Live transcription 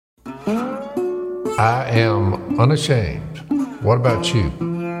I am unashamed. What about you?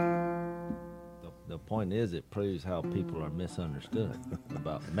 The point is, it proves how people are misunderstood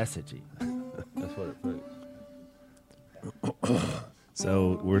about messaging. That's what it proves.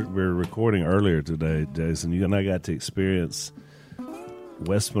 So we're recording earlier today, Jason. You and I got to experience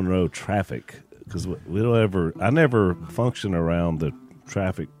West Monroe traffic because I never function around the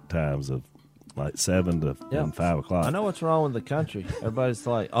traffic times of like 7 to and 5 o'clock. I know what's wrong with the country. Everybody's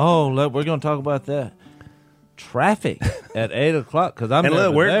like, "Oh, look, we're going to talk about that traffic at 8 o'clock." Because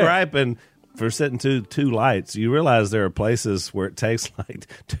we're griping for sitting two lights. You realize there are places where it takes like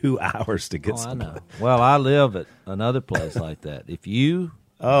 2 hours to get. I know. Well, I live at another place like that. If you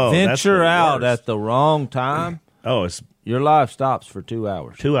venture venture out at the wrong time, your life stops for 2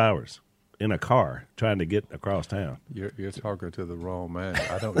 hours. 2 hours in a car trying to get across town. You're talking to the wrong man.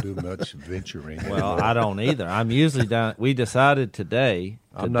 I don't do much venturing. Well, I don't either. I'm usually down. We decided today.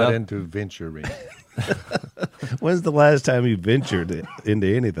 I'm not into venturing. When's the last time you ventured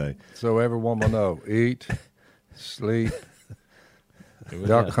into anything? So everyone will know: eat, sleep,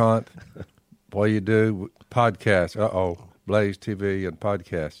 duck hunt. What you do? Podcast. Blaze TV and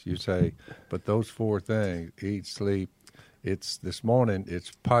podcast. You say, but those four things: eat, sleep. It's this morning.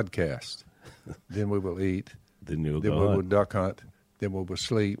 It's podcast. Then we will eat. Then we will duck hunt. Then we will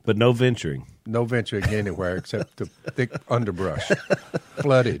sleep. But no venturing. No venturing anywhere except the thick underbrush,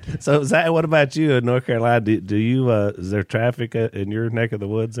 flooded. So, Zach, what about you in North Carolina? Do you? Is there traffic in your neck of the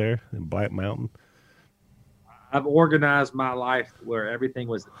woods there in Black Mountain? I've organized my life where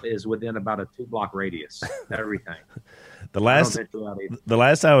everything is within about a 2-block radius. Everything. The last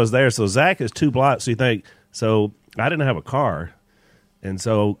time I was there, so Zach is 2 blocks. So you think so? I didn't have a car. And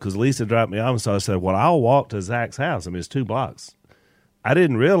so, because Lisa dropped me off, so I said, well, I'll walk to Zach's house. I mean, it's 2 blocks. I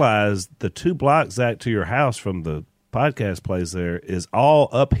didn't realize the 2 blocks, Zach, to your house from the podcast place there is all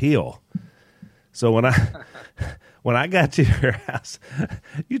uphill. So when I got to your house,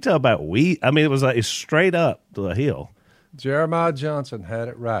 you talk about wheat. I mean, it was like straight up the hill. Jeremiah Johnson had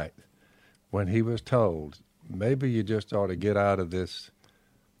it right when he was told, maybe you just ought to get out of this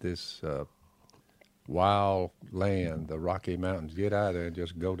wild land, the Rocky Mountains, get out of there and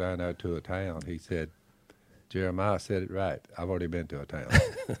just go down there to a town. He said, Jeremiah said it right. I've already been to a town.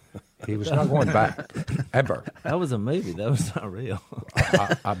 He was not going back, ever. That was a movie. That was not real.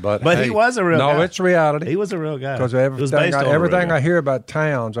 But he was a real guy. No, it's reality. He was a real guy. Because everything I hear about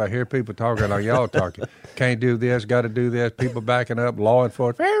towns, I hear people talking like y'all talking. Can't do this, got to do this. People backing up, law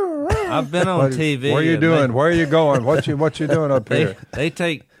enforcement. I've been on TV. What are you doing? Where are you going? What you doing up here? They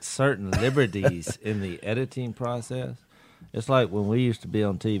take certain liberties in the editing process. It's like when we used to be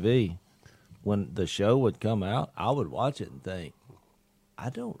on TV. When the show would come out, I would watch it and think, I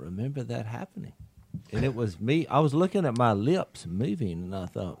don't remember that happening. And it was me. I was looking at my lips moving, and I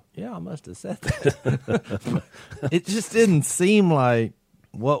thought, yeah, I must have said that. It just didn't seem like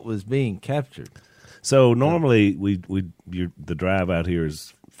what was being captured. So normally the drive out here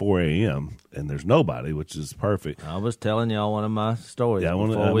is 4 a.m. and there's nobody, which is perfect. I was telling y'all one of my stories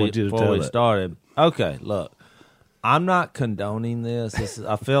before we started. Okay, look. I'm not condoning this.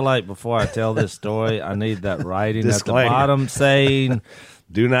 I feel like before I tell this story, I need that writing at the bottom saying,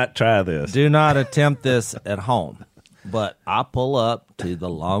 do not try this. Do not attempt this at home. But I pull up to the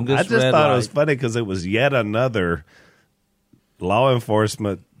longest red light. I just thought it was funny because it was yet another law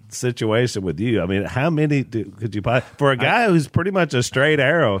enforcement situation with you. I mean, how many could you buy? For a guy who's pretty much a straight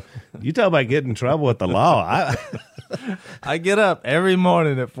arrow, you talk about getting in trouble with the law. I get up every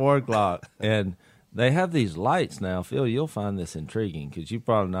morning at 4 o'clock, and they have these lights now. Phil, you'll find this intriguing because you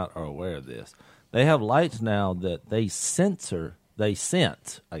probably not are aware of this. They have lights now that they sense,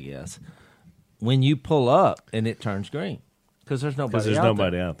 I guess, when you pull up and it turns green because there's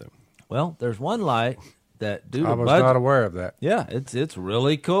nobody out there. Well, there's one light that I was not aware of that. Yeah, it's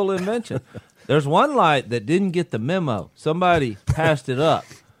really cool invention. There's one light that didn't get the memo. Somebody passed it up,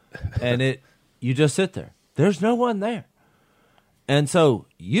 and you just sit there. There's no one there. And so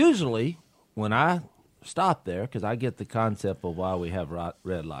usually when I stop there, because I get the concept of why we have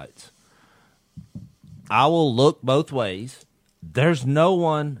red lights, I will look both ways. There's no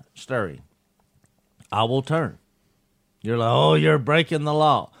one stirring. I will turn. You're like, oh, you're breaking the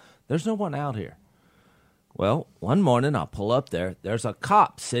law. There's no one out here. Well, one morning I pull up there. There's a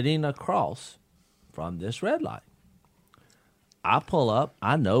cop sitting across from this red light. I pull up.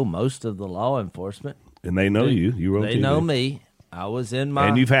 I know most of the law enforcement. And they know you. You were on TV. They know me. I was in my...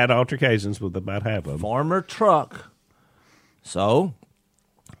 And you've had altercations with about half of them. Former truck. So,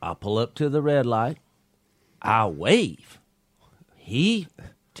 I pull up to the red light. I wave. He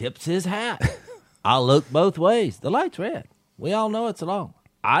tips his hat. I look both ways. The light's red. We all know it's long.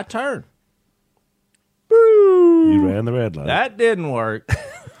 I turn. You ran the red light. That didn't work.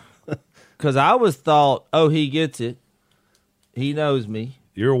 Because I was thought, oh, he gets it. He knows me.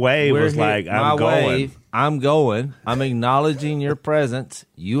 Your wave was like, I'm going. Wave, I'm going. I'm acknowledging your presence.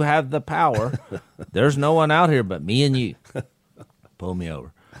 You have the power. There's no one out here but me and you. Pull me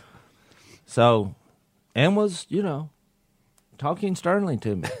over. So, and was, talking sternly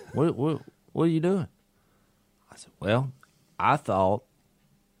to me. What are you doing? I said, well, I thought,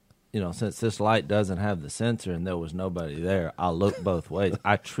 since this light doesn't have the sensor and there was nobody there, I'll look both ways.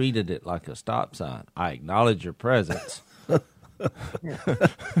 I treated it like a stop sign. I acknowledge your presence.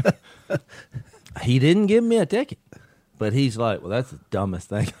 He didn't give me a ticket, but he's like, well, that's the dumbest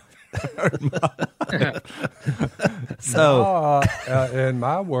thing I've heard. So, in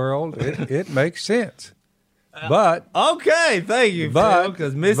my world, it makes sense. But okay, thank you,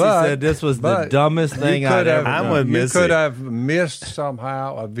 because Missy said this was the dumbest thing I'd ever done. You could have missed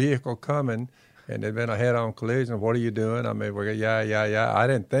somehow a vehicle coming, and there'd been a head-on collision. What are you doing? I mean, yeah. I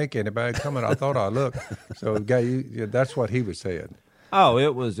didn't think anybody coming. I thought I'd look. So, that's what he was saying. Oh,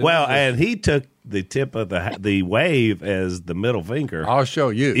 it was. And he took the tip of the wave as the middle finger. I'll show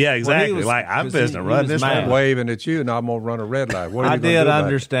you. Yeah, exactly. Well, I'm supposed to run this I'm waving at you, and I'm going to run a red light. What are I you did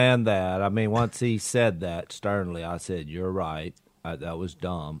understand that. I mean, once he said that sternly, I said, you're right. That was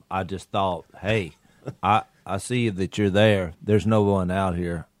dumb. I just thought, hey, I see that you're there. There's no one out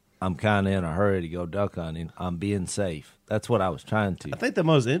here. I'm kind of in a hurry to go duck hunting. I'm being safe. That's what I was trying to. I think the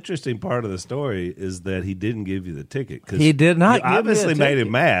most interesting part of the story is that he didn't give you the ticket. He did not. You obviously made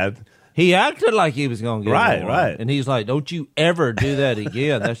him mad. He acted like he was going to get one. Right. And he's like, don't you ever do that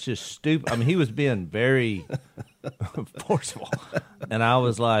again. That's just stupid. I mean, he was being very forceful. And I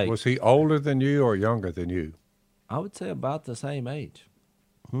was like. Was he older than you or younger than you? I would say about the same age.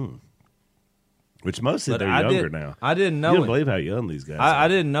 Which mostly they're younger now. I didn't know him. You don't believe how young these guys are. I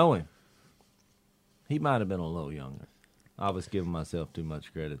didn't know him. He might have been a little younger. I was giving myself too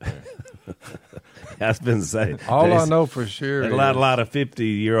much credit there. That's been saying. All I know for sure is a lot of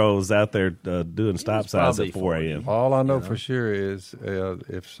 50-year-olds out there doing stop signs at 4 a.m. All I know for sure is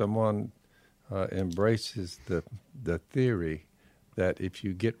if someone embraces the theory that if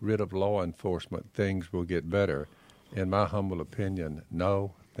you get rid of law enforcement, things will get better, in my humble opinion,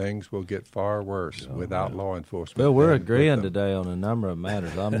 no. Things will get far worse without law enforcement. Well, we're agreeing today on a number of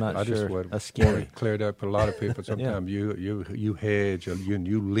matters. I'm not sure. That's scary. Cleared up for a lot of people. Sometimes you hedge,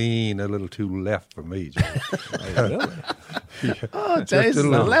 you lean a little too left for me. Oh, Jase is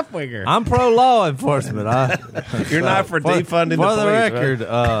a left winger. I'm pro law enforcement. You're not for defunding for the police, record.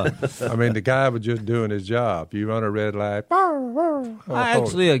 Right? I mean, the guy was just doing his job. You run a red light. I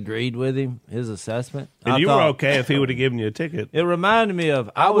actually agreed with him, his assessment. And you were okay if he would have given you a ticket. It reminded me of...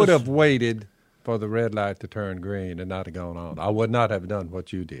 I would have waited for the red light to turn green and not have gone on. I would not have done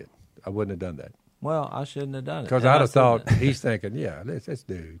what you did. I wouldn't have done that. Well, I shouldn't have done it. Because I'd have thought, he's thinking, this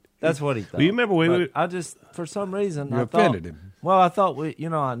dude. That's what he thought. Well, you remember I just, for some reason, you offended him. Well, I thought,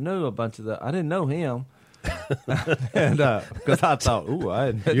 I knew a bunch of I didn't know him. And because I thought,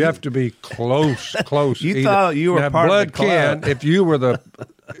 you have to be close. You thought you were part blood of the club. kin. If you were the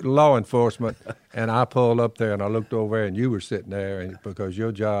law enforcement, and I pulled up there and I looked over and you were sitting there, and because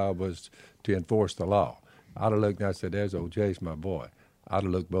your job was to enforce the law, I'd have looked and I said, "There's old Jase, my boy." I'd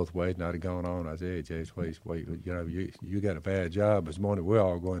have looked both ways and I'd have gone on. I said, "Hey, Jase, wait, you got a bad job this morning. We're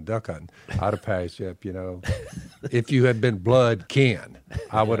all going duck hunting." I'd have passed you up, If you had been blood kin,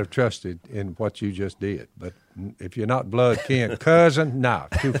 I would have trusted in what you just did. But if you're not blood kin, cousin, no,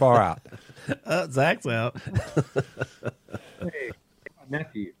 too far out. Zach's out. Hey, my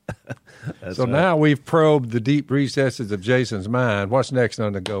nephew. So now we've probed the deep recesses of Jason's mind. What's next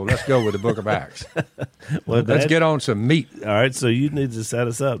on the go? Let's go with the Book of Acts. Well, let's get on some meat. All right, so you need to set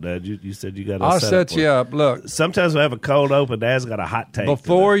us up, Dad. You said you got to I'll set you up. Look. Sometimes we have a cold open. Dad's got a hot take.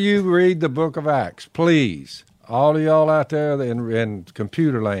 Before you read the Book of Acts, please, all of y'all out there in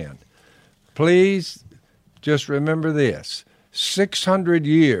computer land, please just remember this. 600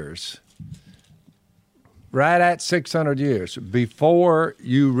 years, right at 600 years, before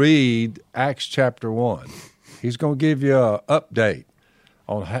you read Acts chapter 1, he's going to give you an update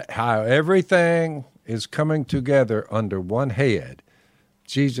on how everything is coming together under one head,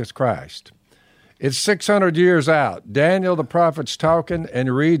 Jesus Christ. It's 600 years out. Daniel the prophet's talking,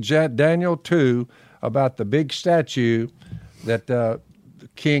 and read Daniel 2 about the big statue that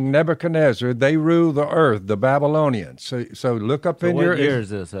King Nebuchadnezzar, they rule the earth, the Babylonians. So look up in your... What year is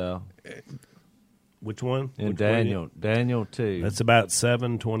this, Al? Which one? In Daniel 2. That's about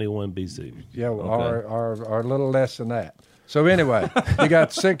 721 BC. Yeah, well, okay. Our little less than that. So anyway, you got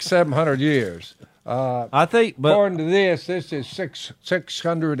 600-700 years I think, but according to this is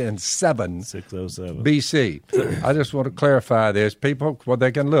 607 607 BC. I just want to clarify this, people, well,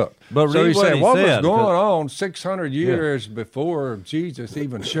 they can look. But so read you what say, he what said, was going on 600 years before Jesus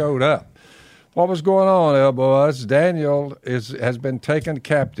even showed up? What was going on, was Daniel has been taken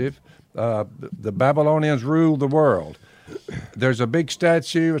captive. The Babylonians ruled the world. There's a big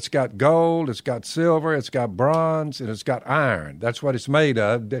statue. It's got gold, it's got silver, it's got bronze, and it's got iron. That's what it's made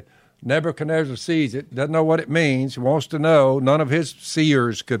of. Nebuchadnezzar sees it, doesn't know what it means, wants to know. None of his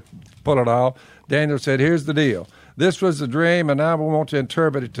seers could pull it off. Daniel said, here's the deal. This was the dream, and now we want to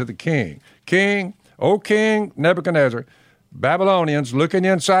interpret it to the king. King Nebuchadnezzar, Babylonians, look in the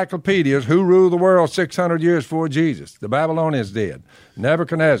encyclopedias, who ruled the world 600 years before Jesus? The Babylonians did.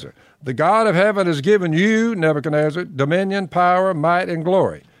 Nebuchadnezzar. The God of heaven has given you, Nebuchadnezzar, dominion, power, might, and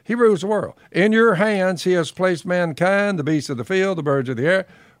glory. He rules the world. In your hands he has placed mankind, the beasts of the field, the birds of the air.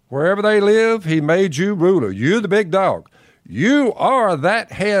 Wherever they live, he made you ruler. You, the big dog. You are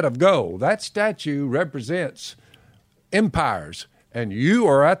that head of gold. That statue represents empires, and you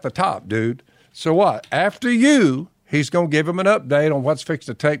are at the top, dude. So what? After you, he's going to give him an update on what's fixed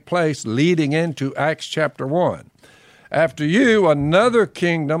to take place leading into Acts chapter 1. After you, another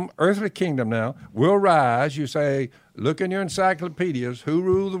kingdom, earthly kingdom now, will rise. You say, look in your encyclopedias, who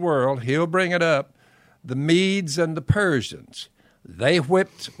rule the world? He'll bring it up. The Medes and the Persians. They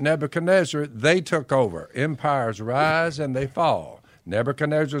whipped Nebuchadnezzar. They took over. Empires rise and they fall.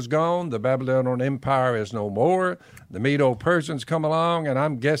 Nebuchadnezzar's gone. The Babylonian Empire is no more. The Medo-Persians come along, and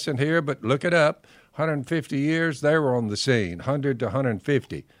I'm guessing here, but look it up. 150 years, they were on the scene, 100 to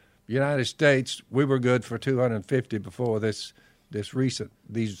 150. United States, we were good for 250 before these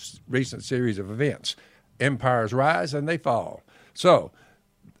recent series of events. Empires rise and they fall. So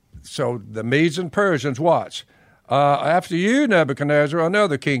the Medes and Persians, watch. After you, Nebuchadnezzar,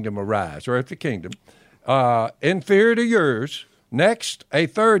 another kingdom will rise, or earthly kingdom, inferior to yours. Next, a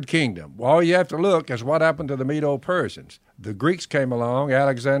third kingdom. Well, all you have to look is what happened to the Medo-Persians. The Greeks came along,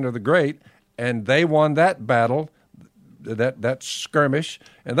 Alexander the Great, and they won that battle, that skirmish,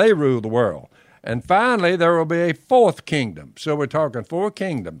 and they ruled the world. And finally, there will be a fourth kingdom. So we're talking four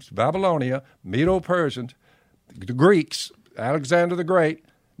kingdoms: Babylonia, Medo-Persians, the Greeks, Alexander the Great,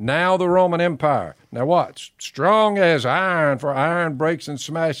 now the Roman Empire. Now watch, strong as iron, for iron breaks and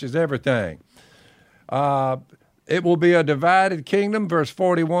smashes everything. It will be a divided kingdom, verse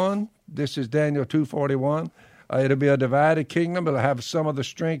 41. This is Daniel 2:41. It'll be a divided kingdom. It'll have some of the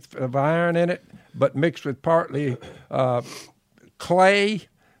strength of iron in it, but mixed with partly clay,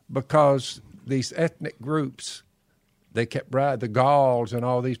 because these ethnic groups, they kept the Gauls and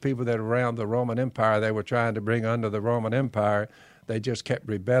all these people that were around the Roman Empire, they were trying to bring under the Roman Empire. They just kept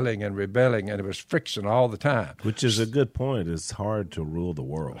rebelling, and it was friction all the time. Which is a good point. It's hard to rule the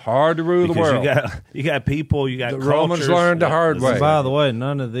world. Hard to rule the world. You got people, you got the cultures. Romans learned the hard way. By the way,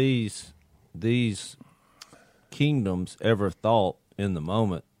 none of these kingdoms ever thought in the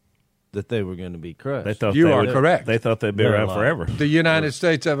moment that they were going to be crushed. They thought you are correct. They thought they'd be around forever. The United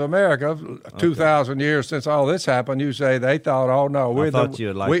States of America, 2,000 years since all this happened, you say they thought, oh, no, I thought you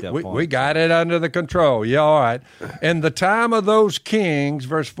would like that point. We got it under the control. Yeah, all right. In the time of those kings,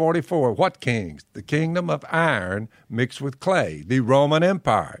 verse 44, what kings? The kingdom of iron mixed with clay, the Roman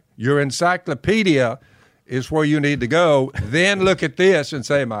Empire. Your encyclopedia is where you need to go. Then look at this and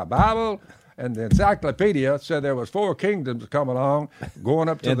say, my Bible and the encyclopedia said there was four kingdoms come along, going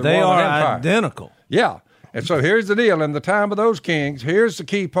up to the Roman Empire. They are identical. Yeah. And so here's the deal. In the time of those kings, here's the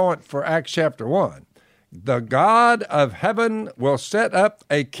key point for Acts chapter 1. The God of heaven will set up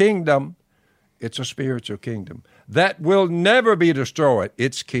a kingdom. It's a spiritual kingdom that will never be destroyed.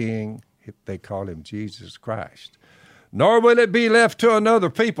 Its king, they call him Jesus Christ. Nor will it be left to another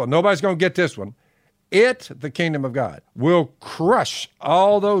people. Nobody's going to get this one. It, the kingdom of God, will crush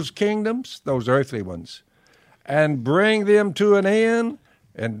all those kingdoms, those earthly ones, and bring them to an end.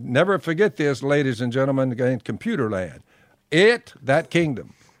 And never forget this, ladies and gentlemen, in computer land. It, that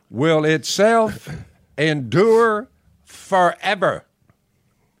kingdom, will itself endure forever.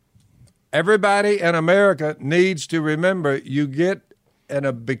 Everybody in America needs to remember, you get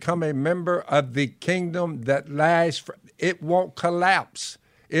and become a member of the kingdom that lasts. It won't collapse.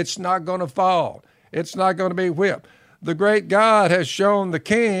 It's not going to fall. It's not going to be whipped. The great God has shown the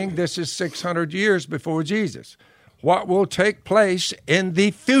king, this is 600 years before Jesus, what will take place in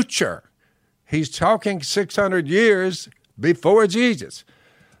the future. He's talking 600 years before Jesus.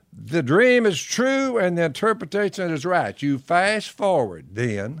 The dream is true and the interpretation is right. You fast forward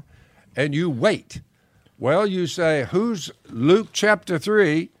then and you wait. Well, you say, who's Luke chapter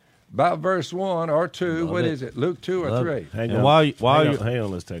 3, about verse 1 or 2? What is it? Luke 2 or 3? Hang on,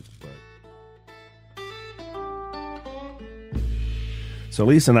 let's take a break. So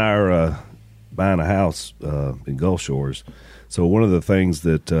Lisa and I are buying a house in Gulf Shores. So one of the things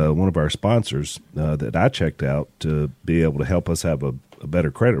that one of our sponsors that I checked out to be able to help us have a better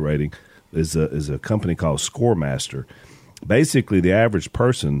credit rating is a company called ScoreMaster. Basically, the average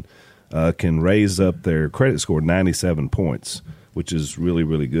person can raise up their credit score 97 points, which is really,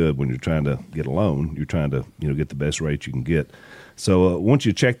 really good when you're trying to get a loan. You're trying to get the best rate you can get. So once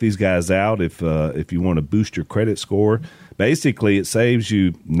you check these guys out, if you want to boost your credit score, basically it saves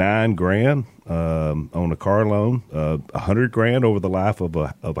you $9,000 on a car loan, $100,000 over the life of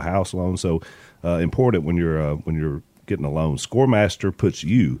a house loan. So important when you're getting a loan. ScoreMaster puts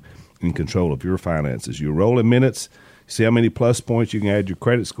you in control of your finances. You roll in minutes. See how many plus points you can add your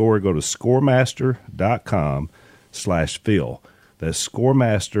credit score. Go to scoremaster.com/Phil. That's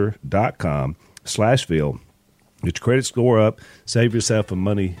scoremaster.com/Phil. Get your credit score up. Save yourself some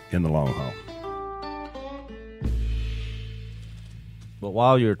money in the long haul. But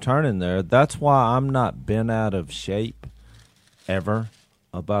while you're turning there, that's why I'm not bent out of shape ever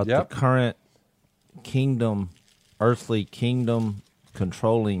about the current earthly kingdom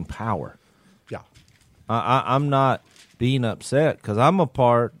controlling power. Yeah. I'm not being upset because I'm a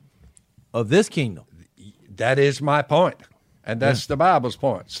part of this kingdom. That is my point, and that's the Bible's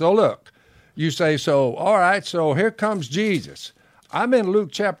point. So look, you say, so all right, so here comes Jesus. I'm in Luke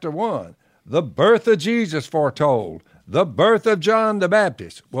chapter 1, the birth of Jesus foretold, the birth of John the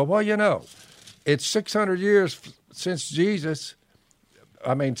Baptist. Well, it's 600 years since since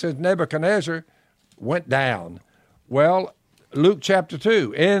Nebuchadnezzar went down. Well, Luke chapter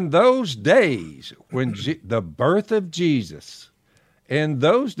 2, in those days when the birth of Jesus, in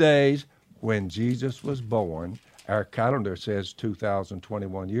those days when Jesus was born, our calendar says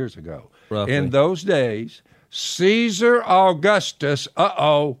 2021 years ago. Roughly. In those days, Caesar Augustus,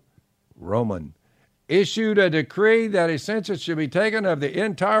 Roman, issued a decree that a census should be taken of the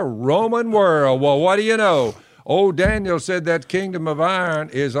entire Roman world. Well, what do you know? Old Daniel said that kingdom of iron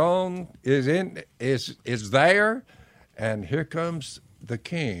is there, and here comes the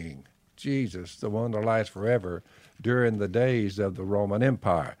King, Jesus, the one that lasts forever, during the days of the Roman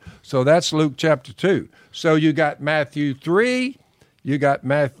Empire. So that's Luke chapter 2. So you got Matthew 3, you got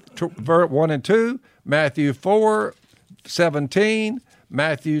Matthew 1 and 2, Matthew 4:17,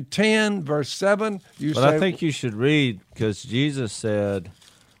 Matthew 10, verse 7. I think you should read, because Jesus said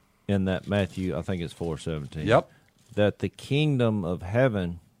in that Matthew, I think it's 4:17, that the kingdom of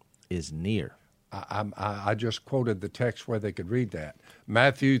heaven is near. I just quoted the text where they could read that.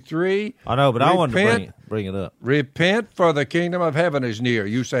 Matthew 3. I know, but I wanted to bring it up. Repent, for the kingdom of heaven is near.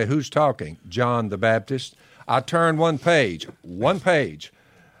 You say, who's talking? John the Baptist. I turn one page.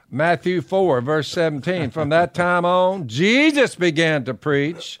 Matthew 4, verse 17. From that time on, Jesus began to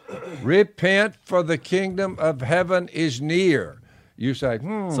preach, repent, for the kingdom of heaven is near. You say,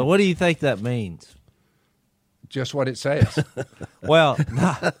 So what do you think that means? Just what it says. Well,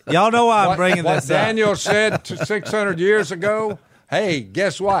 y'all know why I'm bringing this up. What Daniel said 600 years ago, hey,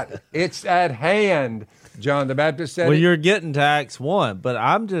 guess what? It's at hand. John the Baptist said you're getting to Acts 1, but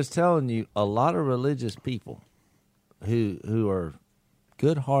I'm just telling you, a lot of religious people who are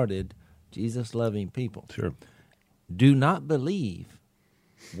good-hearted, Jesus-loving people do not believe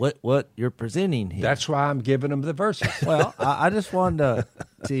what you're presenting here. That's why I'm giving them the verses. Well, I just wanted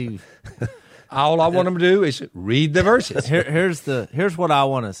to all I want them to do is read the verses. Here's what I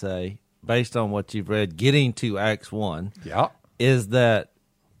want to say, based on what you've read, getting to Acts 1, is that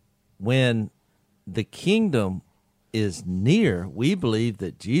when the kingdom is near, we believe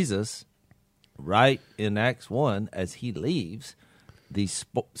that Jesus, right in Acts 1, as he leaves, the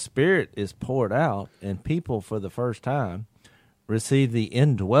Spirit is poured out, and people for the first time receive the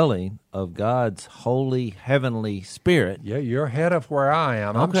indwelling of God's holy heavenly Spirit. Yeah, you're ahead of where I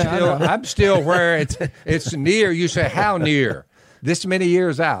am. Okay, I'm still where it's near. You say, how near? This many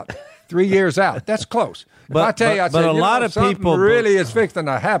years out, 3 years out. That's close. But I tell you, a lot of people really is fixing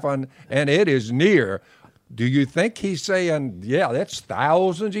to happen, and it is near. Do you think he's saying, that's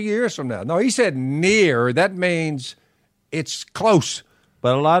thousands of years from now? No, he said near. That means it's close.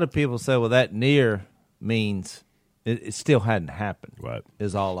 But a lot of people say, well, that near means it still hadn't happened. Right.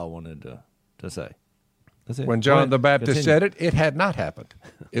 Is all I wanted to say. That's it. When John the Baptist said it had not happened.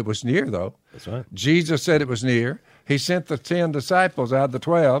 It was near, though. That's right. Jesus said it was near. He sent the 10 disciples out, the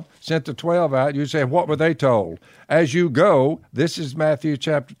 12, sent the 12 out. You say, what were they told? As you go, this is Matthew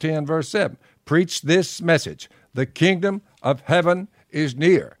chapter 10, verse 7. Preach this message. The kingdom of heaven is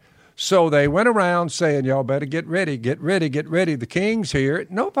near. So they went around saying, y'all better get ready, get ready, get ready. The king's here.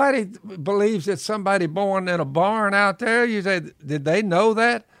 Nobody believes that somebody born in a barn out there. You say, did they know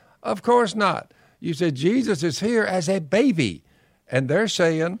that? Of course not. You said, Jesus is here as a baby. And they're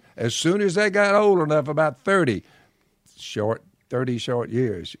saying as soon as they got old enough, about 30 short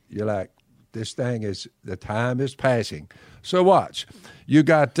years, you're like, this thing is, the time is passing. So watch. You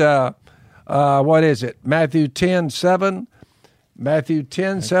got, what is it? Matthew 10:7. Matthew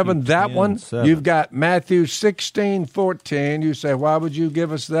 10:7, that 10, one. 7. You've got Matthew 16:14. You say, why would you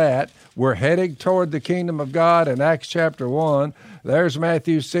give us that? We're heading toward the kingdom of God in Acts chapter 1. There's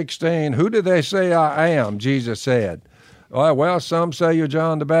Matthew 16. Who do they say I am? Jesus said. Well, some say you're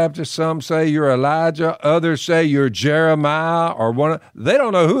John the Baptist. Some say you're Elijah. Others say you're Jeremiah or one. They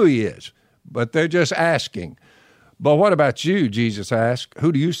don't know who he is, but they're just asking. But what about you, Jesus asked?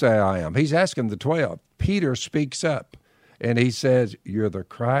 Who do you say I am? He's asking the 12. Peter speaks up, and he says, you're the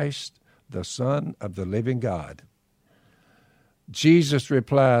Christ, the Son of the living God. Jesus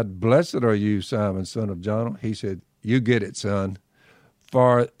replied, blessed are you, Simon, son of John. He said, you get it, son.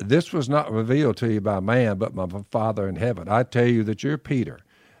 For this was not revealed to you by man, but my Father in heaven. I tell you that you're Peter.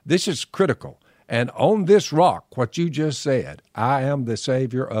 This is critical. And on this rock, what you just said, I am the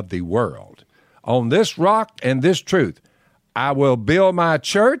Savior of the world. On this rock and this truth, I will build my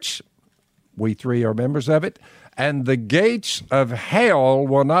church. We three are members of it. And the gates of hell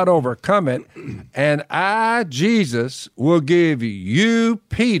will not overcome it. And I, Jesus, will give you,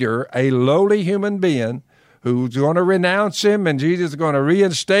 Peter, a lowly human being, who's going to renounce him, and Jesus is going to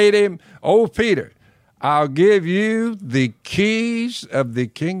reinstate him. Oh, Peter, I'll give you the keys of the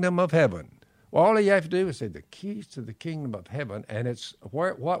kingdom of heaven. Well, all you have to do is say, the keys to the kingdom of heaven, and it's,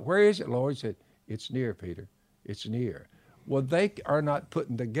 where is it, Lord? He said, it's near, Peter. It's near. Well, they are not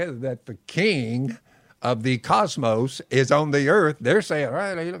putting together that the king of the cosmos is on the earth. They're saying,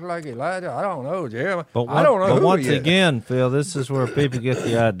 right, he looks like Elijah. I don't know, Jeremy. I don't know who But once he is. again, Phil, this is where people get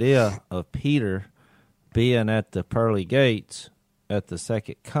the idea of Peter being at the pearly gates at the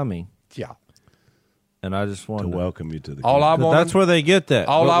second coming. Yeah. And I just want to welcome you to the All I kingdom. want, that's where they get that.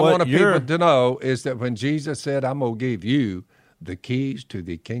 all But I what want you're- people to know is that when Jesus said, I'm going to give you the keys to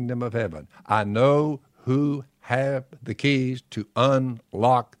the kingdom of heaven, I know who have the keys to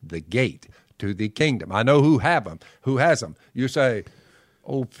unlock the gate to the kingdom. I know who have them, who has them. You say,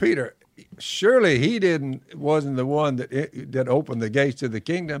 oh, Peter, surely he wasn't the one that opened the gates to the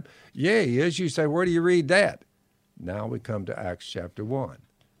kingdom. Yeah, he is. You say, where do you read that? Now we come to Acts chapter 1.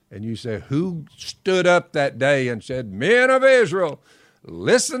 And you say, who stood up that day and said, men of Israel,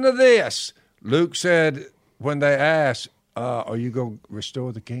 listen to this. Luke said, when they asked, are you going to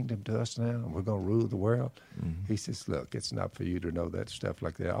restore the kingdom to us now? We're going to rule the world? Mm-hmm. He says, look, it's not for you to know that stuff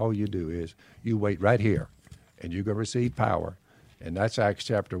like that. All you do is you wait right here, and you're going to receive power. And that's Acts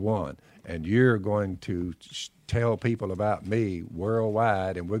chapter 1. And you're going to tell people about me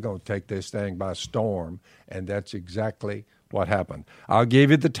worldwide, and we're going to take this thing by storm. And that's exactly what happened. I'll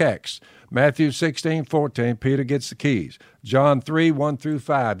give you the text. Matthew 16:14, Peter gets the keys. John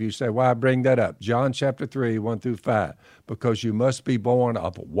 3:1-5. You say, why bring that up? John chapter 3:1-5. Because you must be born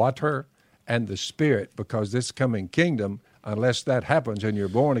of water and the Spirit, because this coming kingdom, unless that happens and you're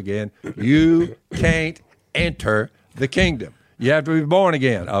born again, you can't enter the kingdom. You have to be born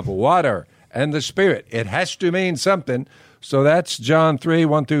again of water and the Spirit. It has to mean something. So that's John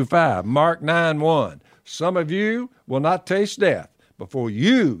 3:1-5. Mark 9:1. Some of you will not taste death before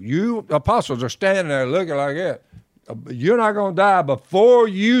you apostles are standing there looking like that. You're not going to die before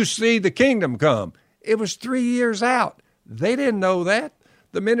you see the kingdom come. It was 3 years out. They didn't know that.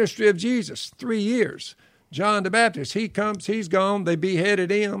 The ministry of Jesus, 3 years. John the Baptist, he comes, he's gone. They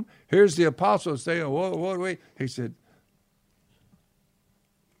beheaded him. Here's the apostles saying, what do we? He said,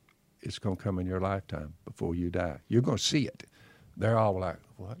 it's going to come in your lifetime before you die. You're going to see it. They're all like,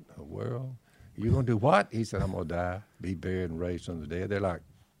 what in the world? You're going to do what? He said, I'm going to die, be buried, and raised from the dead. They're like,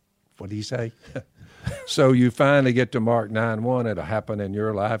 what did he say? So you finally get to Mark 9:1. It'll happen in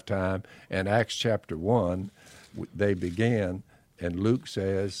your lifetime. And Acts chapter 1, they began, and Luke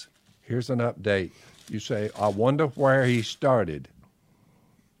says, here's an update. You say, I wonder where he started.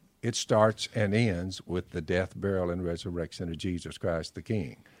 It starts and ends with the death, burial, and resurrection of Jesus Christ the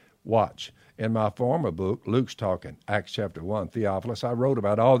King. Watch. In my former book, Luke's talking, Acts chapter 1, Theophilus, I wrote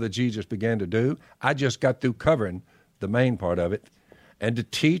about all that Jesus began to do. I just got through covering the main part of it. And to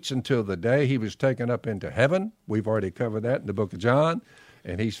teach until the day he was taken up into heaven. We've already covered that in the book of John.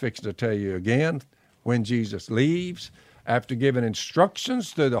 And he's fixing to tell you again when Jesus leaves. After giving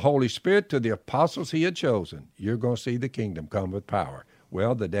instructions to the Holy Spirit to the apostles he had chosen, you're going to see the kingdom come with power.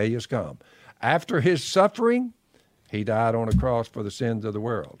 Well, the day has come. After his suffering, he died on a cross for the sins of the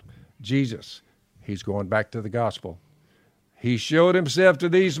world. Jesus, he's going back to the gospel. He showed himself to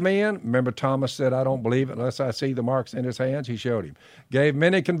these men. Remember, Thomas said, I don't believe it unless I see the marks in his hands. He showed him. Gave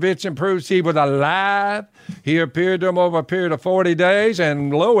many convincing proofs he was alive. He appeared to them over a period of 40 days,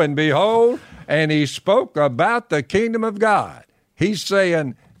 and lo and behold, and he spoke about the kingdom of God. He's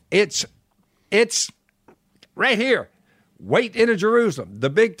saying, it's right here. Wait in Jerusalem.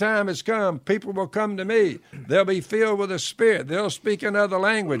 The big time has come. People will come to me. They'll be filled with the Spirit. They'll speak in other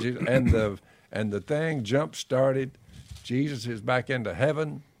languages. And the thing jump-started. Jesus is back into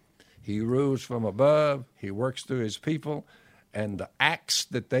heaven. He rules from above. He works through his people. And the acts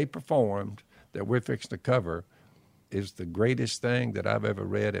that they performed that we're fixing to cover is the greatest thing that I've ever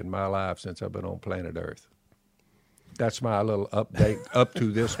read in my life since I've been on planet Earth. That's my little update up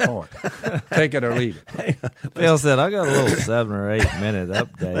to this point. Take it or leave it. Phil said, I got a little 7 or 8 minute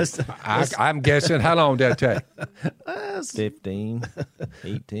update. I'm guessing, how long did that take? 15,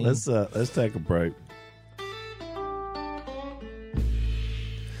 18. Let's take a break.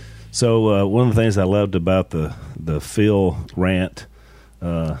 So one of the things I loved about the Phil rant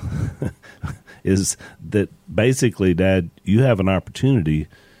is that basically, Dad, you have an opportunity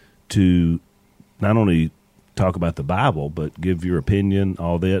to not only talk about the Bible, but give your opinion,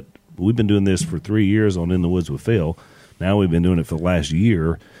 all that. We've been doing this for 3 years on In the Woods with Phil. Now we've been doing it for the last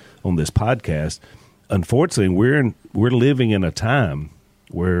year on this podcast. Unfortunately, we're living in a time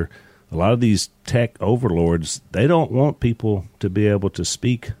where a lot of these tech overlords, they don't want people to be able to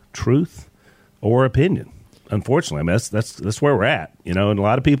speak truth or opinion. Unfortunately, I mean, that's where we're at, and a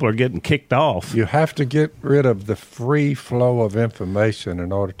lot of people are getting kicked off. You have to get rid of the free flow of information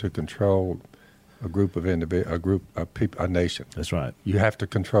in order to control a group of people, a nation. That's right. You have to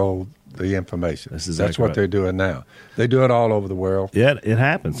control the information. That's what right. they're doing now. They do it all over the world. Yeah, it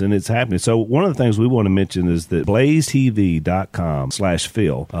happens, and it's happening. So one of the things we want to mention is that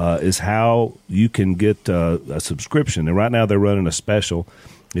blazetv.com/Phil is how you can get a subscription. And right now they're running a special.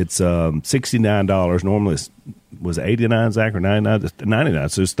 It's $69. Normally it was $89, Zach, or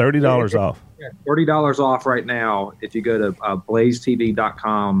 $99? So it's $30 off. Yeah, $30 off right now if you go to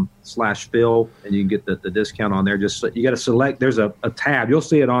blazetv.com/Phil, and you can get the discount on there. Just you got to select. There's a tab. You'll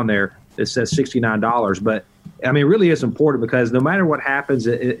see it on there that says $69. But I mean, it really is important because no matter what happens,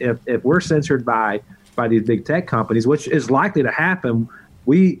 if we're censored by these big tech companies, which is likely to happen,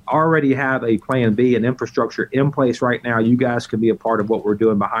 we already have a plan B, an infrastructure in place right now. You guys can be a part of what we're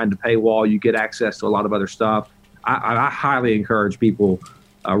doing behind the paywall. You get access to a lot of other stuff. I highly encourage people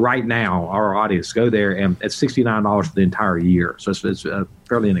right now, our audience, go there, and it's $69 for the entire year. So it's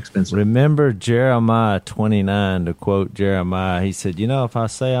fairly inexpensive. Remember Jeremiah 29, to quote Jeremiah, he said, if I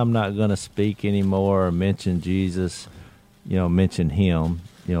say I'm not going to speak anymore or mention Jesus, mention him,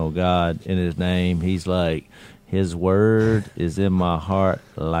 God in his name, he's like, his word is in my heart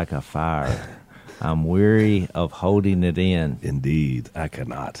like a fire. I'm weary of holding it in. Indeed, I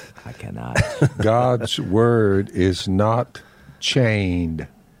cannot. God's word is not chained,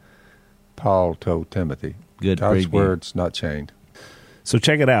 Paul told Timothy. God's word's not chained. So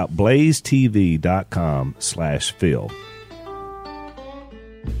check it out, blazetv.com/Phil.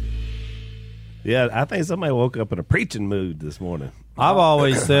 Yeah, I think somebody woke up in a preaching mood this morning. I've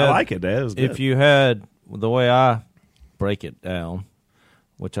always said, I like it, Dad. It was good. If you had, the way I break it down,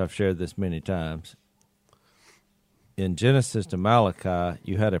 which I've shared this many times, in Genesis to Malachi,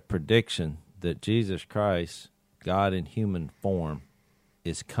 you had a prediction that Jesus Christ, God in human form,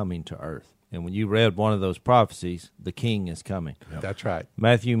 is coming to earth. And when you read one of those prophecies, the King is coming. Yep. That's right.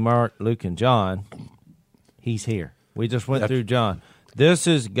 Matthew, Mark, Luke, and John, he's here. We just went through John. This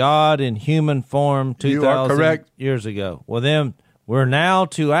is God in human form 2,000 years ago. Well, then we're now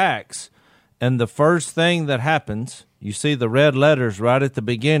to Acts, and the first thing that happens, you see the red letters right at the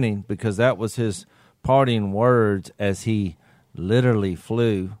beginning, because that was his parting words as he literally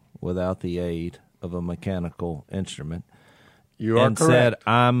flew without the aid of a mechanical instrument. You are and correct.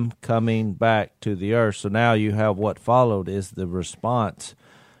 Said, I'm coming back to the earth. So now you have what followed is the response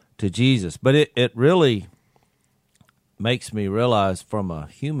to Jesus. But it really makes me realize from a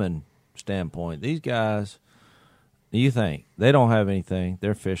human standpoint, these guys, you think, they don't have anything.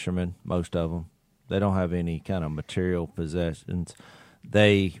 They're fishermen, most of them. They don't have any kind of material possessions. And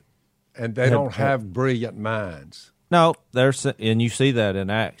they don't have brilliant minds. No, and you see that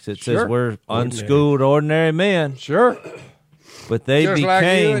in Acts. It says we're unschooled, ordinary men. Sure. But they just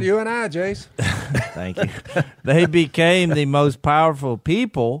became like you and I, Jase. Thank you. They became the most powerful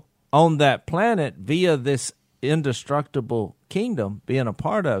people on that planet via this indestructible kingdom, being a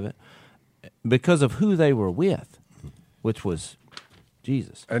part of it, because of who they were with, which was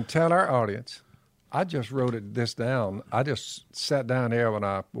Jesus. And tell our audience, I just wrote this down. I just sat down here when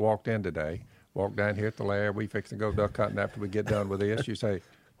I walked in today, walk down here at the lair. We fix to go duck hunting after we get done with this. You say,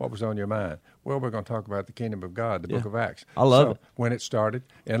 what was on your mind? Well, we're going to talk about the kingdom of God, the book of Acts. I love it. When it started.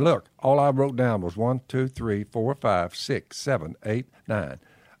 And look, all I wrote down was 1, 2, 3, 4, 5, 6, 7, 8, 9.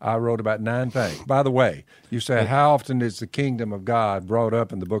 I wrote about 9 things. By the way, you say, how often is the kingdom of God brought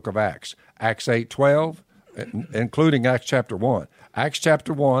up in the book of Acts? Acts 8:12, including Acts chapter 1. Acts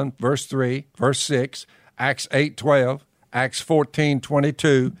chapter 1, verse 3, verse 6, Acts 8:12, Acts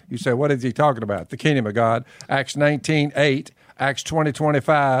 14:22. You say, what is he talking about? The kingdom of God. Acts 19:8, Acts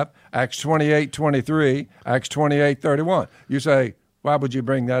 20:25, Acts 28:23, Acts 28:31. You say, why would you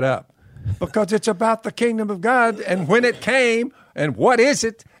bring that up? Because it's about the kingdom of God and when it came and what is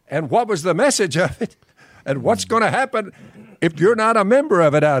it and what was the message of it and what's going to happen if you're not a member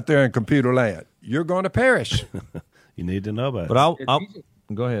of it out there in computer land. You're going to perish. You need to know about it. But I'll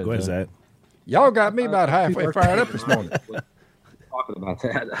go ahead. Go ahead, Zach. Y'all got me about halfway fired up this morning. Talking about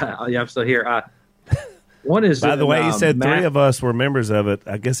that. Yeah, I'm still here. One is, by the way, he said 3 of us were members of it.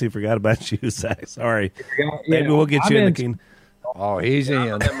 I guess he forgot about you, Zach. Sorry. Maybe we'll get you in the kingdom. Oh, he's in.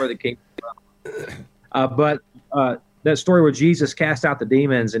 I'm a member of the kingdom. But that story where Jesus cast out the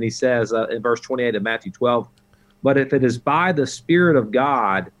demons, and he says in verse 28 of Matthew 12, but if it is by the Spirit of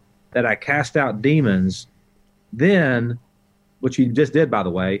God that I cast out demons, then, which he just did, by the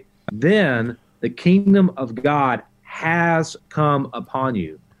way, then the kingdom of God has come upon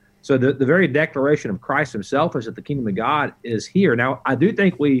you. So the very declaration of Christ himself is that the kingdom of God is here. Now, I do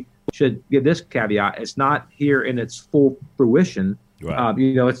think we should give this caveat. It's not here in its full fruition. Right.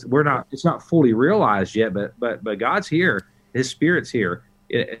 It's not fully realized yet, but God's here. His Spirit's here.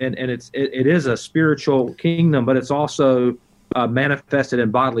 It is a spiritual kingdom, but it's also manifested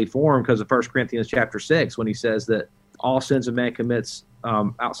in bodily form because of 1 Corinthians chapter 6, when he says that all sins a man commits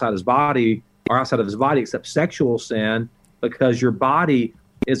outside of his body except sexual sin, because your body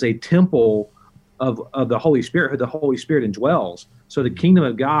is a temple of the Holy Spirit, who the Holy Spirit indwells. So the kingdom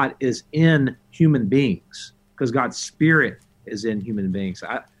of God is in human beings because God's Spirit is in human beings.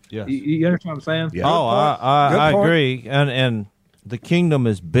 Yes. You understand what I'm saying? Yeah. Oh, I agree. And the kingdom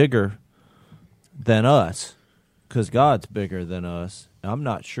is bigger than us because God's bigger than us. I'm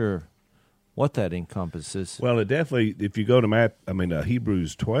not sure what that encompasses. Well, it definitely, if you go to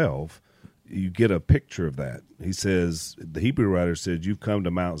Hebrews 12, you get a picture of that. He says, the Hebrew writer said, you've come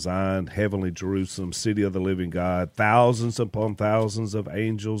to Mount Zion, heavenly Jerusalem, city of the living God, thousands upon thousands of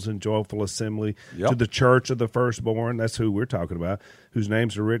angels in joyful assembly, to the church of the firstborn. That's who we're talking about, whose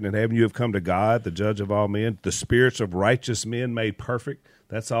names are written in heaven. You have come to God, the judge of all men, the spirits of righteous men made perfect.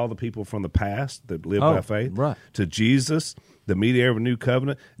 That's all the people from the past that live by faith. Right. To Jesus, the mediator of a new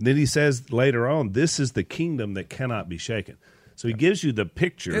covenant. And then he says later on, this is the kingdom that cannot be shaken. So he gives you the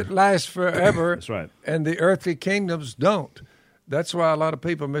picture. It lasts forever. That's right. And the earthly kingdoms don't. That's why a lot of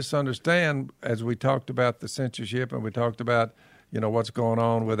people misunderstand, as we talked about the censorship and we talked about, what's going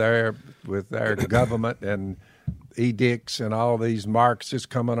on with our government and edicts and all these Marxists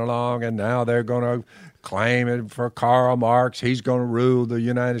coming along, and now they're going to claim it for Karl Marx. He's going to rule the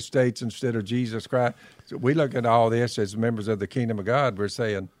United States instead of Jesus Christ. So we look at all this as members of the kingdom of God. We're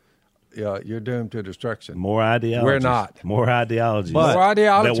saying, you're doomed to destruction. More ideologies. More ideologies. More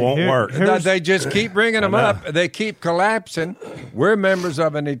ideologies that won't work. They just keep bringing them up. They keep collapsing. We're members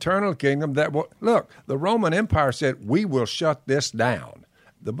of an eternal kingdom that will... Look, the Roman Empire said, we will shut this down.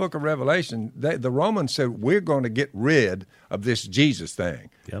 The book of Revelation, the Romans said, we're going to get rid of this Jesus thing.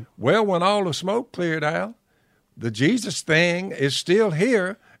 Yep. Well, when all the smoke cleared out, the Jesus thing is still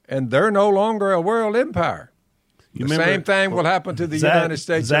here, and they're no longer a world empire. The same thing will happen to the United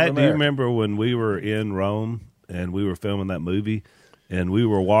States of America. Do you remember when we were in Rome and we were filming that movie and we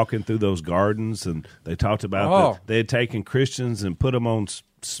were walking through those gardens and they talked about that they had taken Christians and put them on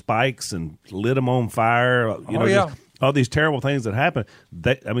spikes and lit them on fire? All these terrible things that happened.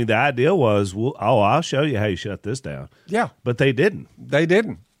 The idea was, I'll show you how you shut this down. Yeah. But they didn't. They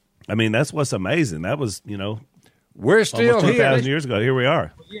didn't. That's what's amazing. That was, we're still almost 2,000 here. years ago. Here we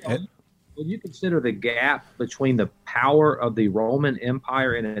are. When you consider the gap between the power of the Roman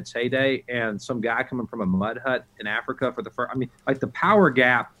Empire in its heyday and some guy coming from a mud hut in Africa for the first, the power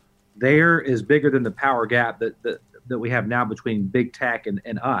gap there is bigger than the power gap that we have now between big tech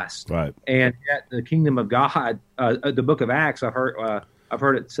and us. Right. And yet the kingdom of God, the book of Acts, I've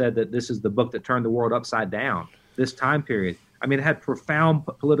heard it said that this is the book that turned the world upside down. This time period. It had profound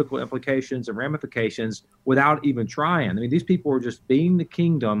political implications and ramifications without even trying. These people were just being the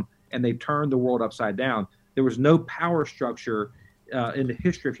kingdom, and they turned the world upside down. There was no power structure in the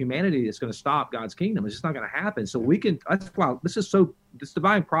history of humanity that's going to stop God's kingdom. It's just not going to happen. So that's why this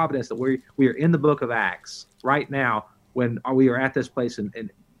divine providence that we are in the book of Acts right now when we are at this place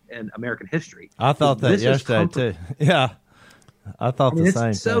and in American history. I thought that yesterday too. Yeah, I thought the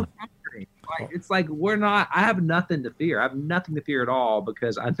same it's so thing. comforting. It's like I have nothing to fear. I have nothing to fear at all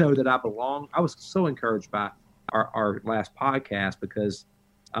because I know that I belong. I was so encouraged by our last podcast because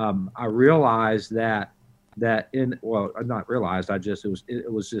I realized that not realized.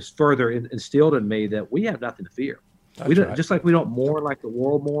 It was just further instilled in me that we have nothing to fear. We don't, just like we don't mourn like the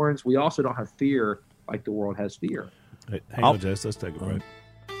world mourns. We also don't have fear like the world has fear. Hey, hang on, Jase. Let's take a break.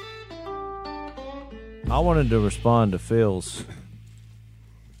 I wanted to respond to Phil's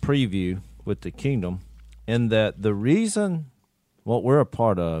preview with the kingdom, in that the reason what we're a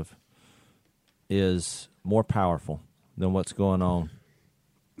part of is more powerful than what's going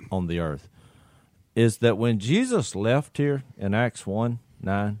on the earth, is that when Jesus left here in Acts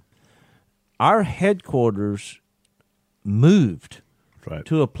 1:9, our headquarters moved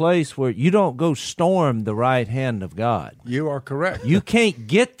to a place where you don't go storm the right hand of God. You are correct. You can't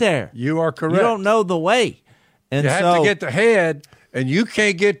get there. You are correct. You don't know the way. And you have to get the head, and you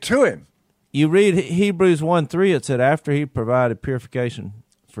can't get to him. You read Hebrews 1:3, it said after he provided purification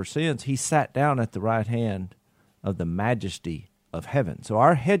for sins, he sat down at the right hand of the majesty of heaven. So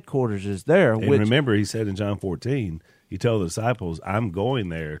our headquarters is there. And remember, he said in John 14, he told the disciples, I'm going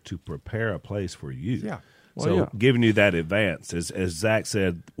there to prepare a place for you. Yeah. Well, giving you that advance, as Zach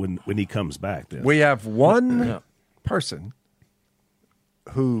said, when he comes back. Then. We have one person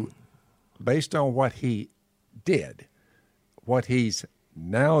who, based on what he did, what he's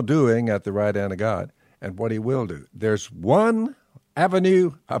now doing at the right hand of God, and what he will do, there's one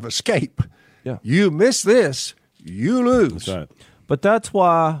avenue of escape. Yeah. You miss this, you lose. That's right. But that's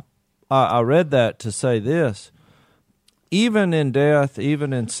why I read that to say this. Even in death,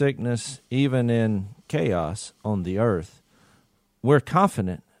 even in sickness, even in chaos on the earth, we're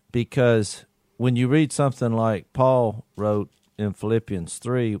confident, because when you read something like Paul wrote in Philippians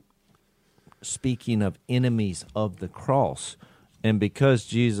 3, speaking of enemies of the cross, and because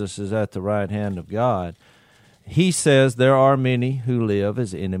Jesus is at the right hand of God, he says there are many who live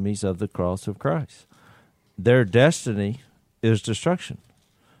as enemies of the cross of Christ. Their destiny is destruction.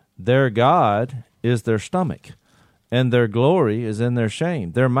 Their God is their stomach, and their glory is in their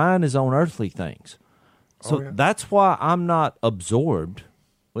shame. Their mind is on earthly things. So that's why I'm not absorbed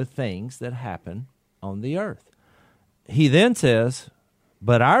with things that happen on the earth. He then says,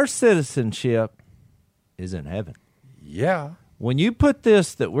 but our citizenship is in heaven. Yeah. When you put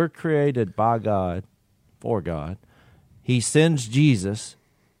this, that we're created by God, for God, he sends Jesus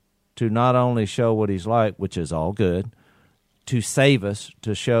to not only show what he's like, which is all good, to save us,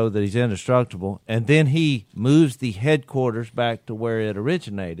 to show that he's indestructible, and then he moves the headquarters back to where it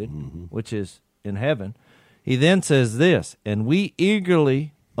originated, which is in heaven. He then says this, and we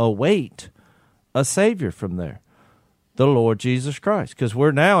eagerly await a Savior from there, the Lord Jesus Christ. Because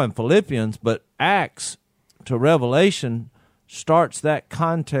we're now in Philippians, but Acts to Revelation starts that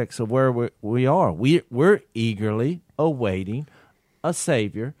context of where we are. We're eagerly awaiting a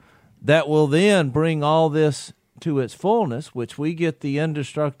Savior that will then bring all this to its fullness, which we get the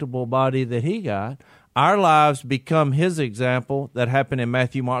indestructible body that he got. Our lives become his example that happened in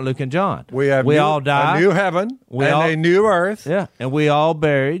Matthew, Mark, Luke, and John. We all die. A new heaven a new earth. Yeah, and we all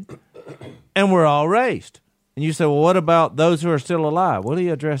buried, and we're all raised. And you say, well, what about those who are still alive? Well, he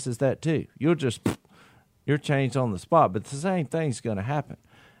addresses that too. You're changed on the spot, but the same thing's going to happen.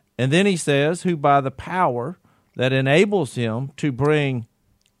 And then he says, who by the power that enables him to bring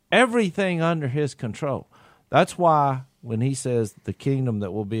everything under his control. That's why when he says the kingdom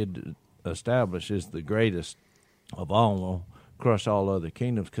that will be established is the greatest of all, will crush all other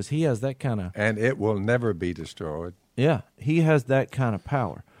kingdoms, because he has that kind of... And it will never be destroyed. Yeah, he has that kind of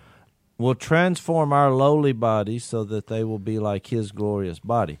power. Will transform our lowly bodies so that they will be like his glorious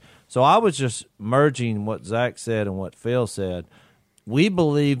body. So I was just merging what Zach said and what Phil said. We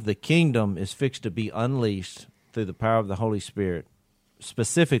believe the kingdom is fixed to be unleashed through the power of the Holy Spirit,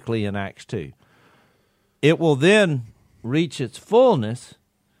 specifically in Acts 2. It will then reach its fullness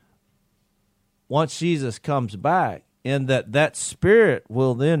once Jesus comes back, in that Spirit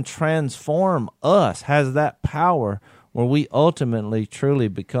will then transform us, has that power where we ultimately truly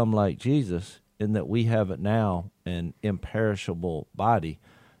become like Jesus, in that we have it now an imperishable body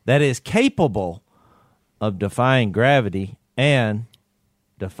that is capable of defying gravity and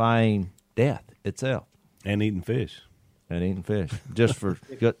defying death itself. And eating fish. Just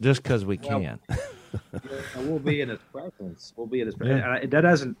because we can. We'll be in his presence. We'll be in his presence. Yeah. That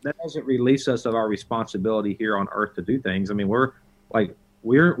doesn't release us of our responsibility here on earth to do things. I mean,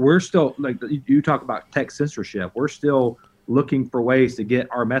 we're still, like you talk about tech censorship. We're still looking for ways to get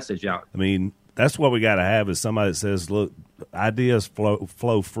our message out. I mean, that's what we got to have, is somebody that says, look, ideas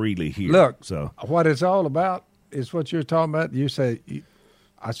flow freely here. Look, so what it's all about is what you're talking about. You say,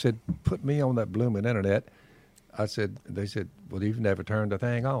 I said, put me on that blooming internet. They said, well, you've never turned the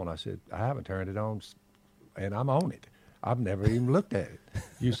thing on. I said, I haven't turned it on, and I'm on it. I've never even looked at it.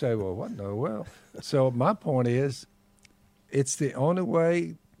 You say, well, what? No, well. So my point is, it's the only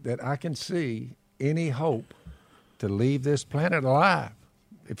way that I can see any hope to leave this planet alive.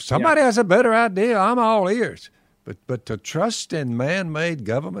 If somebody has a better idea, I'm all ears. But to trust in man-made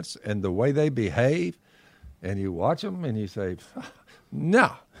governments and the way they behave, and you watch them and you say,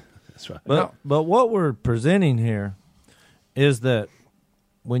 no. That's right. But what we're presenting here is that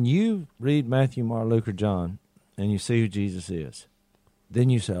when you read Matthew, Mark, Luke, or John, and you see who Jesus is, then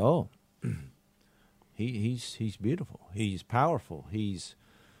you say, oh, he's beautiful. He's powerful. He's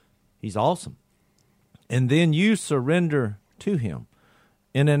awesome. And then you surrender to him.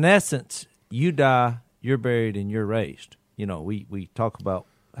 And in essence, you die, you're buried, and you're raised. You know, we talk about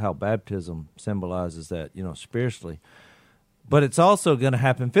how baptism symbolizes that, you know, spiritually. But it's also going to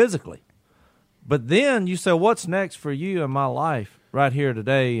happen physically. But then you say, what's next for you in my life right here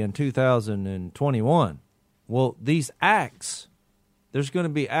today in 2021? Well, these acts, there's going to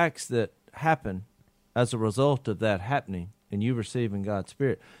be acts that happen as a result of that happening and you receiving God's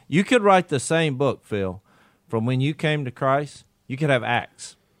Spirit. You could write the same book, Phil, from when you came to Christ. You could have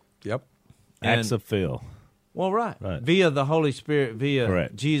acts. Yep. Acts of Phil. Well, right. Via the Holy Spirit,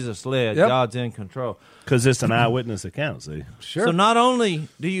 Correct. Jesus led, Yep. God's in control. Because it's an eyewitness account, see? Sure. So not only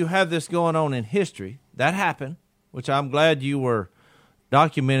do you have this going on in history, that happened, which I'm glad you were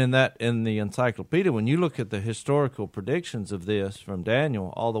documenting that in the encyclopedia. When you look at the historical predictions of this from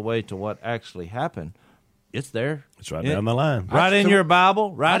Daniel all the way to what actually happened, it's there. It's right down the line. Right in your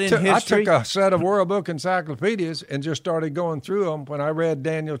Bible, right in history. I took a set of World Book encyclopedias and just started going through them when I read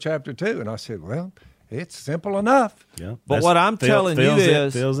Daniel chapter 2. And I said, well, it's simple enough. Yeah. But what I'm telling you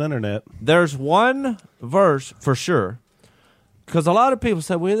is Phil's internet. There's one verse for sure, because a lot of people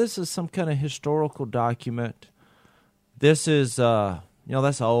say, well, this is some kind of historical document. This is,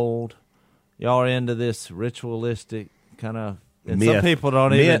 that's old. Y'all are into this ritualistic kind of, and myth. Some people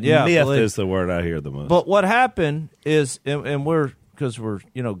don't myth believe. is the word I hear the most. But what happened is, and because we're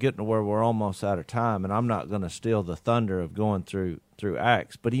getting to where we're almost out of time, and I'm not going to steal the thunder of going through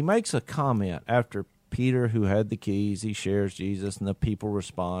Acts, but he makes a comment after Peter, who had the keys, he shares Jesus, and the people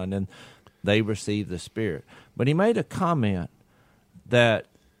respond, and they receive the Spirit. But he made a comment that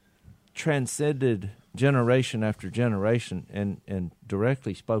transcended generation after generation and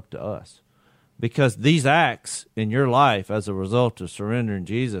directly spoke to us. Because these acts in your life as a result of surrendering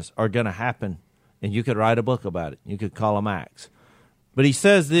Jesus are going to happen, and you could write a book about it. You could call them acts. But he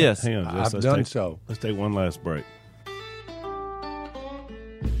says this. Hang on, I've done so. Let's take one last break.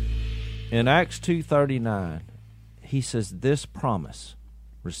 In Acts 2:39, he says this promise,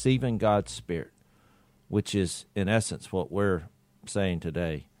 receiving God's Spirit, which is in essence what we're saying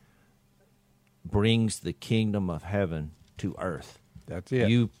today, brings the kingdom of heaven to earth. That's it.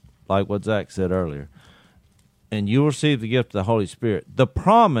 You, like what Zach said earlier, and you will receive the gift of the Holy Spirit. The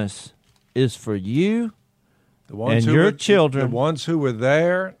promise is for you and your children. The ones who were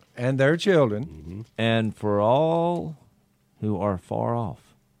there and their children. Mm-hmm. And for all who are far off.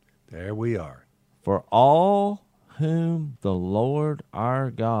 There we are. For all whom the Lord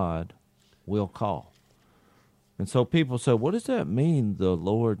our God will call. And so people say, what does that mean, the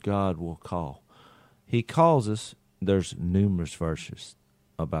Lord God will call? He calls us, there's numerous verses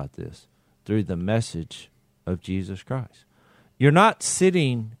about this, through the message of Jesus Christ. You're not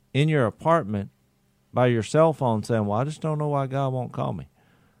sitting in your apartment by your cell phone saying, well, I just don't know why God won't call me.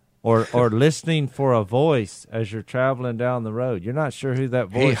 Or listening for a voice as you're traveling down the road. You're not sure who that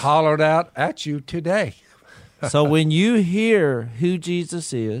voice is. He hollered out at you today. So when you hear who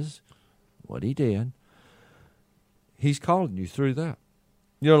Jesus is, what he did, he's calling you through that.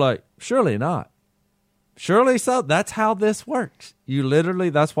 You're like, surely not. Surely so. That's how this works. You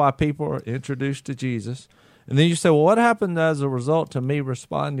literally, that's why people are introduced to Jesus. And then you say, well, what happened as a result to me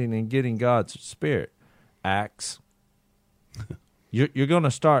responding and getting God's Spirit? Acts. You're going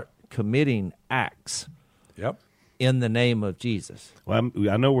to start committing acts. Yep. In the name of Jesus. Well,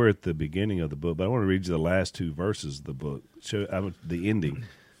 I know we're at the beginning of the book, but I want to read you the last two verses of the book, the ending.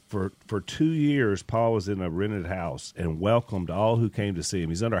 For 2 years, Paul was in a rented house and welcomed all who came to see him.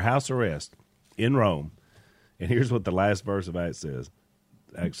 He's under house arrest in Rome. And here's what the last verse of Acts says,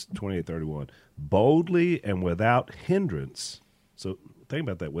 Acts 28:31. Boldly and without hindrance. So think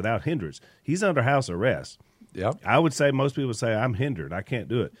about that, without hindrance. He's under house arrest. Yep. I would say most people say, I'm hindered. I can't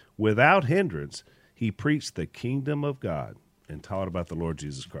do it. Without hindrance, he preached the kingdom of God and taught about the Lord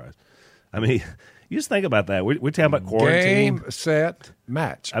Jesus Christ. I mean, you just think about that. We're talking about quarantine. Game, set,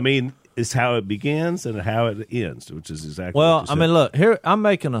 match. I mean, it's how it begins and how it ends, which is exactly well. what you I said. mean, look here. I'm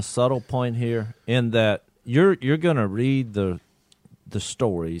making a subtle point here in that you're going to read the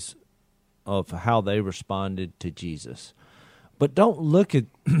stories of how they responded to Jesus, but don't look at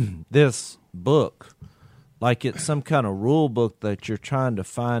this book like it's some kind of rule book that you're trying to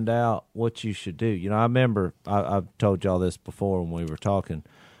find out what you should do. You know, I remember I've told y'all this before when we were talking.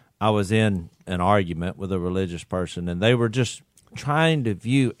 I was in an argument with a religious person, and they were just trying to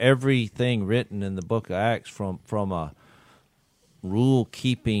view everything written in the book of Acts from a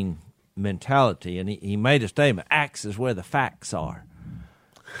rule-keeping mentality. And he made a statement, Acts is where the facts are.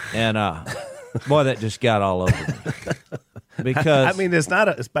 And, boy, that just got all over me. Because I mean, it's not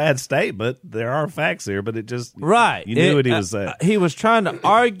a bad statement. There are facts here, but it just right. You knew what he was saying. He was trying to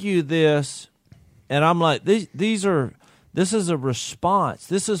argue this, and I'm like, this is a response.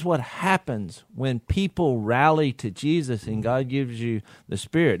 This is what happens when people rally to Jesus and God gives you the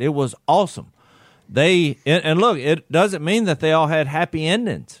Spirit. It was awesome. And look, it doesn't mean that they all had happy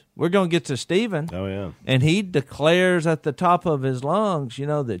endings. We're going to get to Stephen. Oh, yeah. And he declares at the top of his lungs,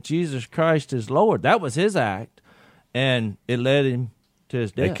 that Jesus Christ is Lord. That was his act. And it led him to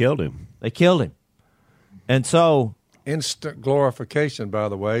his death. They killed him. And so... Instant glorification, by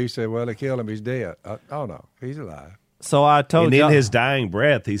the way. He said, well, they killed him. He's dead. Oh, no. He's alive. So I told you. And in his dying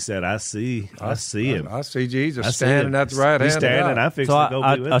breath, he said, I see him. I see Jesus standing at the right hand He's standing. I fixed to go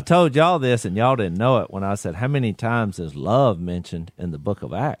be with him. I told y'all this, and y'all didn't know it when I said, how many times is love mentioned in the book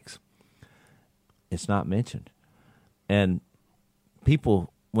of Acts? It's not mentioned. And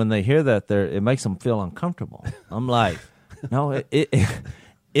people, when they hear that, it makes them feel uncomfortable. I'm like, no,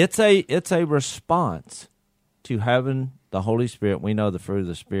 it's a response to having the Holy Spirit. We know the fruit of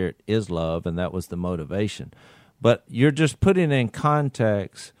the Spirit is love, and that was the motivation. But you're just putting in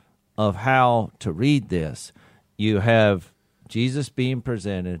context of how to read this. You have Jesus being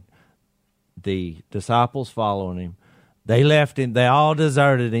presented, the disciples following him. They left him. They all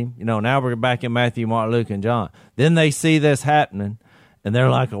deserted him. Now we're back in Matthew, Mark, Luke, and John. Then they see this happening, and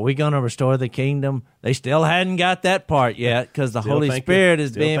they're like, are we going to restore the kingdom? They still hadn't got that part yet because the Holy Spirit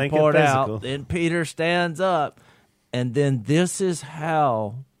is being poured out. Then Peter stands up, and then this is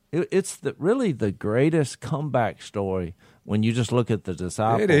how... It's really the greatest comeback story when you just look at the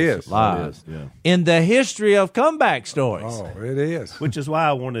disciples' lives. It is, yeah. In the history of comeback stories. Oh, it is. Which is why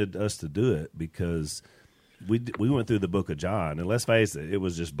I wanted us to do it, because we went through the book of John, and let's face it, it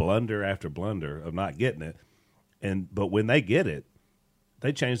was just blunder after blunder of not getting it. But when they get it,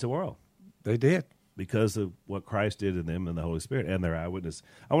 they change the world. They did. Because of what Christ did in them and the Holy Spirit and their eyewitness.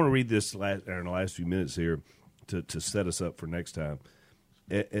 I want to read this in the last few minutes here to set us up for next time.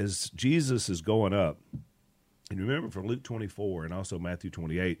 As Jesus is going up, and remember from Luke 24 and also Matthew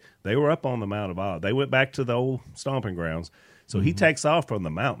 28, they were up on the Mount of Olives. They went back to the old stomping grounds. So he takes off from the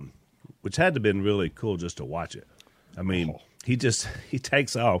mountain, which had to have been really cool just to watch it. I mean, he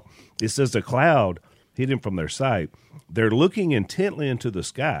takes off. It says the cloud hid him from their sight. They're looking intently into the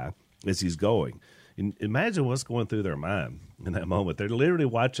sky as he's going. And imagine what's going through their mind in that moment. They're literally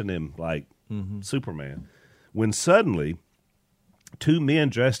watching him like Superman. When suddenly... 2 men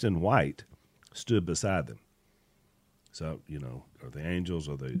dressed in white stood beside them. So, are they angels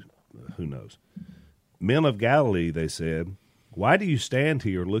or who knows? Men of Galilee, they said, why do you stand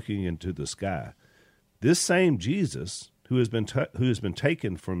here looking into the sky? This same Jesus who has been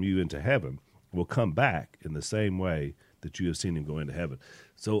taken from you into heaven will come back in the same way that you have seen him go into heaven.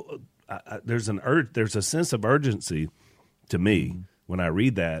 So there's a sense of urgency to me when I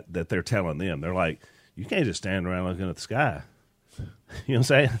read that they're telling them. They're like, you can't just stand around looking at the sky. You know what I'm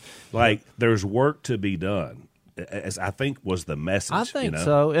saying? Like, there's work to be done, as I think was the message. I think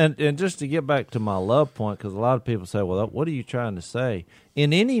so. And just to get back to my love point, because a lot of people say, well, what are you trying to say?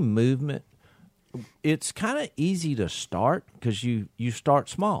 In any movement, it's kind of easy to start because you start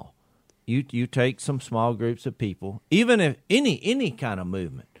small. You take some small groups of people, even if any kind of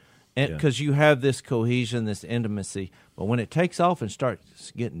movement, and because you have this cohesion, this intimacy. But when it takes off and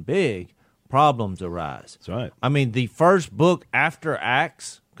starts getting big, problems arise. That's right. I mean, the first book after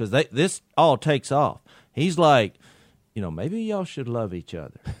Acts, because this all takes off. He's like, maybe y'all should love each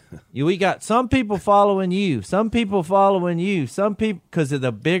other. We got some people following you, some people, because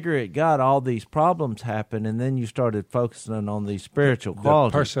the bigger it got, all these problems happened, and then you started focusing on these spiritual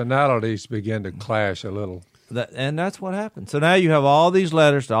qualities. The personalities begin to clash a little. And that's what happened. So now you have all these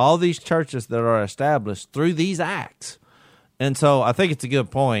letters to all these churches that are established through these acts. And so I think it's a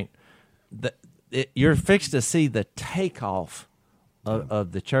good point. You're fixed to see the takeoff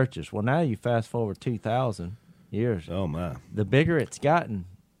of the churches. Well, now you fast forward 2,000 years. Oh, my. The bigger it's gotten,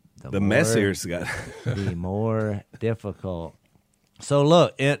 the messier it's got. The more difficult. So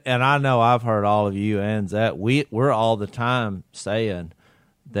look, and I know I've heard all of you and that we're all the time saying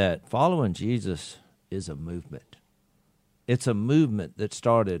that following Jesus is a movement. It's a movement that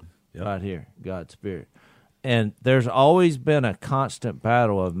started right here, God's Spirit. And there's always been a constant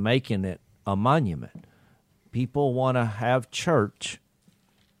battle of making it a monument. People want to have church.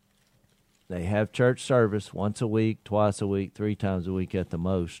 They have church service once a week, twice a week, 3 times a week at the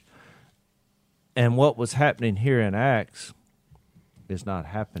most. And what was happening here in Acts is not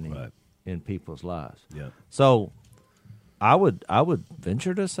happening in people's lives. Yeah. So I would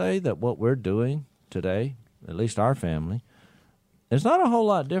venture to say that what we're doing today, at least our family, is not a whole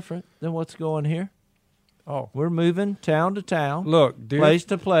lot different than what's going here. Oh, We're moving town to town, look, place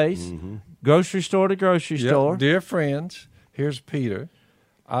to place, grocery store to grocery store. Dear friends, here's Peter.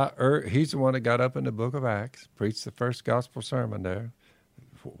 He's the one that got up in the book of Acts, preached the first gospel sermon there.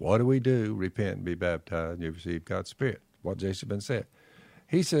 What do we do? Repent and be baptized, and you receive God's Spirit. What Jase has been said.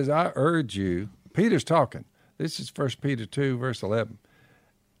 He says, I urge you, Peter's talking. This is 1 Peter 2, verse 11.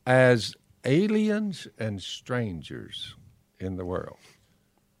 As aliens and strangers in the world.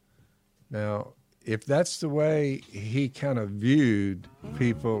 Now, if that's the way he kind of viewed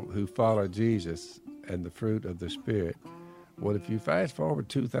people who follow Jesus and the fruit of the Spirit, well, if you fast forward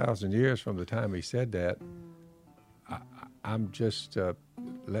 2,000 years from the time he said that, I'm just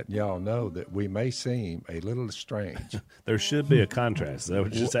letting y'all know that we may seem a little strange. There should be a contrast. Is that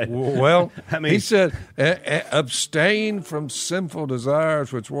what you're saying? Well, I mean, he said, abstain from sinful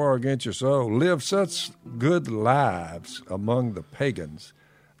desires which war against your soul. Live such good lives among the pagans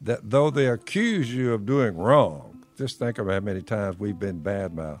that though they accuse you of doing wrong, just think of how many times we've been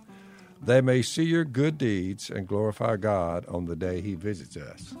bad-mouthed, they may see your good deeds and glorify God on the day he visits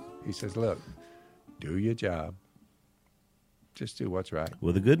us. He says, look, do your job. Just do what's right.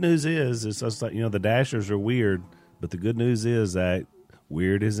 Well, the good news is, it's just like, the Dashers are weird, but the good news is that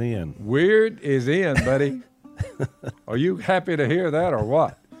weird is in. Weird is in, buddy. Are you happy to hear that or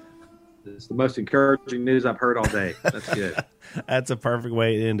what? It's the most encouraging news I've heard all day. That's good. That's a perfect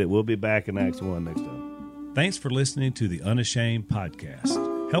way to end it. We'll be back in Acts 1 next time. Thanks for listening to the Unashamed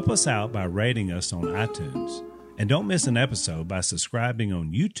Podcast. Help us out by rating us on iTunes. And don't miss an episode by subscribing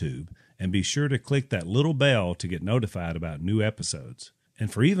on YouTube, and be sure to click that little bell to get notified about new episodes.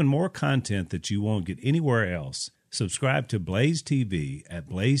 And for even more content that you won't get anywhere else, subscribe to Blaze TV at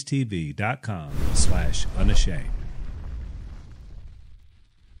blazetv.com/unashamed.